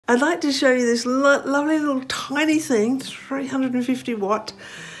I'd like to show you this lovely little tiny thing, 350 watt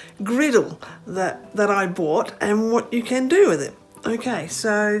griddle that I bought and what you can do with it. Okay,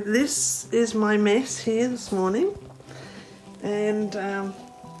 so this is my mess here this morning, and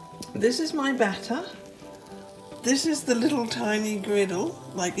this is my batter. This is the little tiny griddle,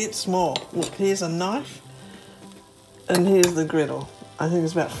 like it's small. Look, here's a knife and here's the griddle. I think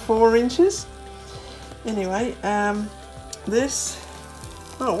it's about 4 inches. Anyway, this,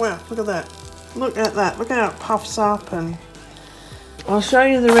 oh wow, look at that. Look at that, look how it puffs up. And I'll show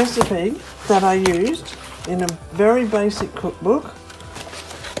you the recipe that I used in a very basic cookbook.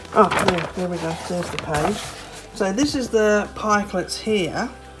 Oh, there we go, there's the page. So this is the pikelets here,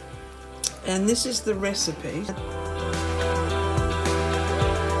 and this is the recipe.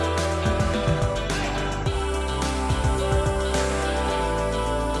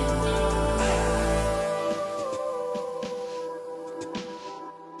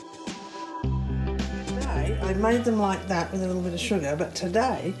 I made them like that with a little bit of sugar, but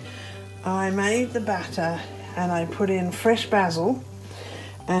today I made the batter and I put in fresh basil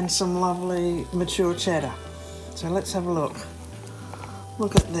and some lovely mature cheddar. So let's have a look.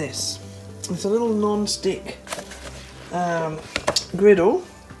 Look at this. It's a little non-stick griddle.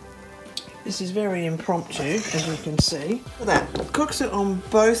 This is very impromptu, as you can see. Look at that. It cooks it on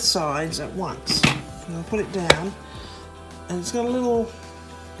both sides at once. And I'll put it down, and it's got a little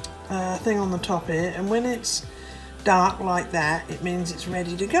thing on the top here, and when it's dark like that, it means it's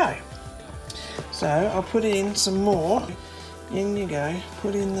ready to go. So I'll put in some more. In you go.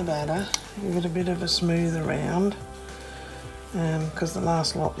 Put in the batter. Give it a bit of a smooth around, because the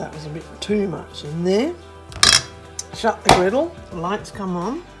last lot that was a bit too much in there. Shut the griddle. The lights come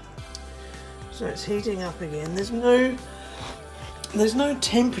on, so it's heating up again. There's no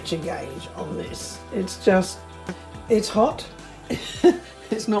temperature gauge on this. It's just, it's hot.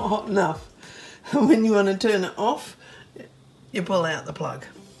 It's not hot enough. And when you want to turn it off, you pull out the plug.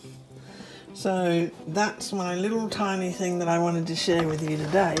 So that's my little tiny thing that I wanted to share with you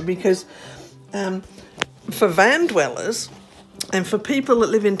today, because for van dwellers and for people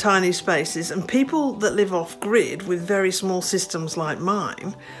that live in tiny spaces and people that live off grid with very small systems like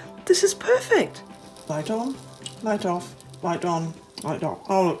mine, this is perfect. Light on, light off, light on, light off.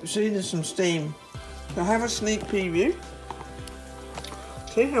 Oh look, see, there's some steam. So have a sneak preview.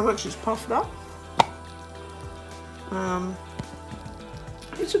 See how much it's puffed up?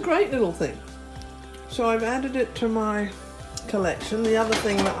 It's a great little thing. So I've added it to my collection. The other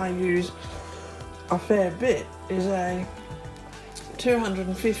thing that I use a fair bit is a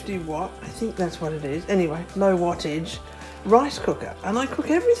 250 watt, I think that's what it is, anyway, low wattage rice cooker, and I cook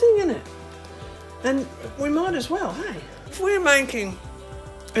everything in it. And we might as well, hey? If we're making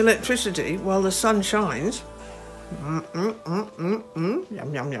electricity while the sun shines, yum,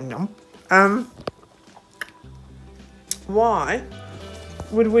 yum, yum, yum. Why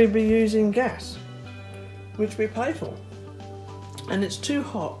would we be using gas, which we pay for? And it's too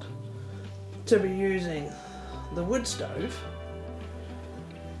hot to be using the wood stove.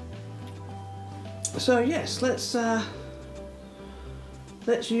 So yes, let's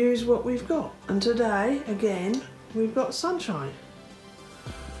use what we've got. And today, again, we've got sunshine.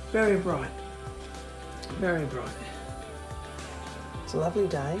 Very bright. Very bright. It's a lovely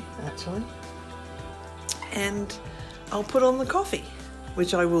day, actually. And I'll put on the coffee,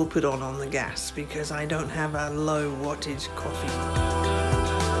 which I will put on the gas because I don't have a low wattage coffee.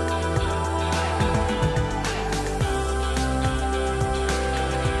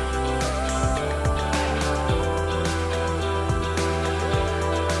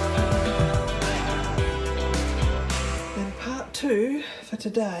 And part 2 for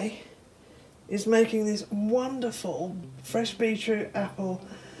today is making this wonderful fresh beetroot, apple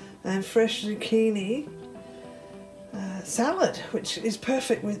and fresh zucchini salad, which is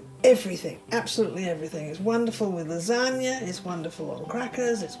perfect with everything, absolutely everything. It's wonderful with lasagna, it's wonderful on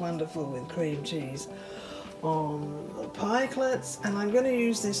crackers, it's wonderful with cream cheese on the pikelets, and I'm going to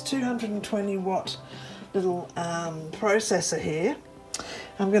use this 220 watt little processor here.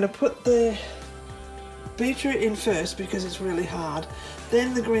 I'm going to put the beetroot in first because it's really hard,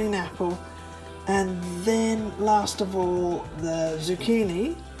 then the green apple, and then last of all the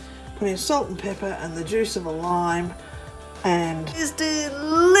zucchini. Put in salt and pepper and the juice of a lime, and it's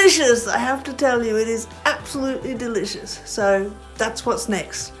delicious. I have to tell you, it is absolutely delicious. So that's what's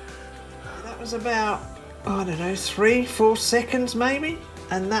next. That was about, I don't know, 3-4 seconds maybe,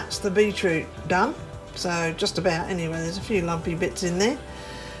 and that's the beetroot done. So just about, anyway, there's a few lumpy bits in there,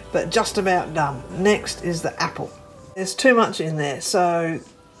 but just about done. Next is the apple. There's too much in there, so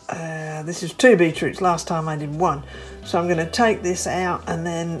this is 2 beetroots, last time I did 1. So I'm going to take this out and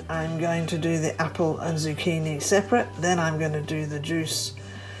then I'm going to do the apple and zucchini separate. Then I'm going to do the juice,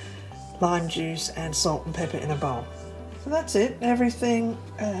 lime juice and salt and pepper in a bowl. So that's it, everything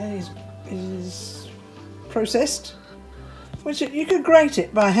is processed. Which you could grate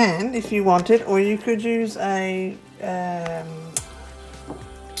it by hand if you wanted, or you could use a,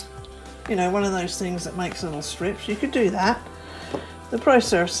 you know, one of those things that makes little strips. You could do that. The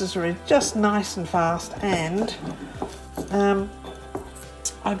processes are just nice and fast, and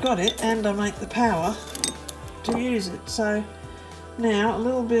I've got it, and I make the power to use it. So now a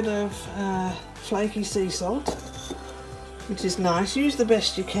little bit of flaky sea salt, which is nice. Use the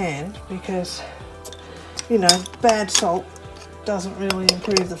best you can, because, you know, bad salt doesn't really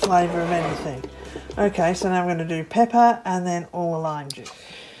improve the flavour of anything. Okay, so now I'm going to do pepper and then all the lime juice.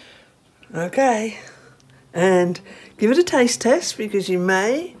 Okay, and give it a taste test, because you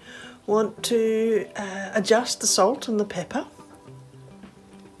may want to adjust the salt and the pepper.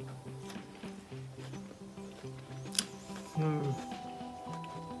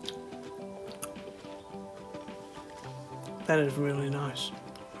 That is really nice.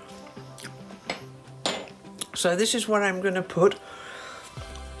 So this is what I'm going to put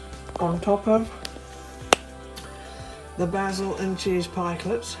on top of the basil and cheese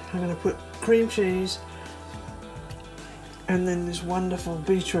pikelets. I'm going to put cream cheese and then this wonderful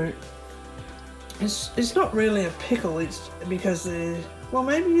beetroot. It's not really a pickle, it's because well,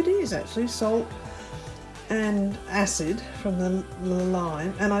 maybe it is actually salt and acid from the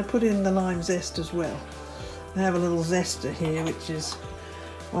lime, and I put in the lime zest as well. I have a little zester here, which is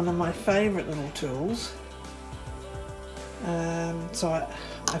one of my favourite little tools. So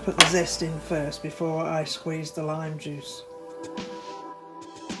I put the zest in first before I squeeze the lime juice.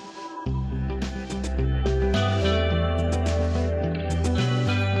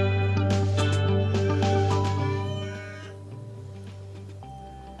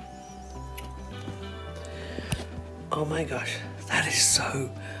 Oh my gosh, that is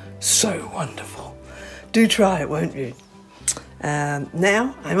so wonderful. Do try it, won't you?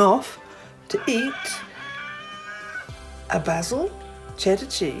 Now I'm off to eat a basil, cheddar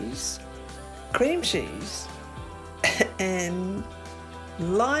cheese, cream cheese, and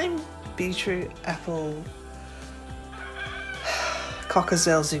lime, beetroot, apple,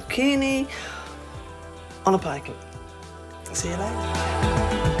 cockerzel zucchini on a pikelet. See you later.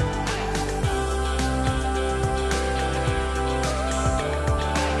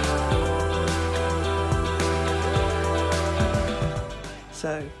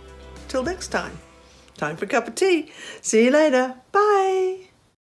 So, till next time. Time for a cup of tea. See you later. Bye.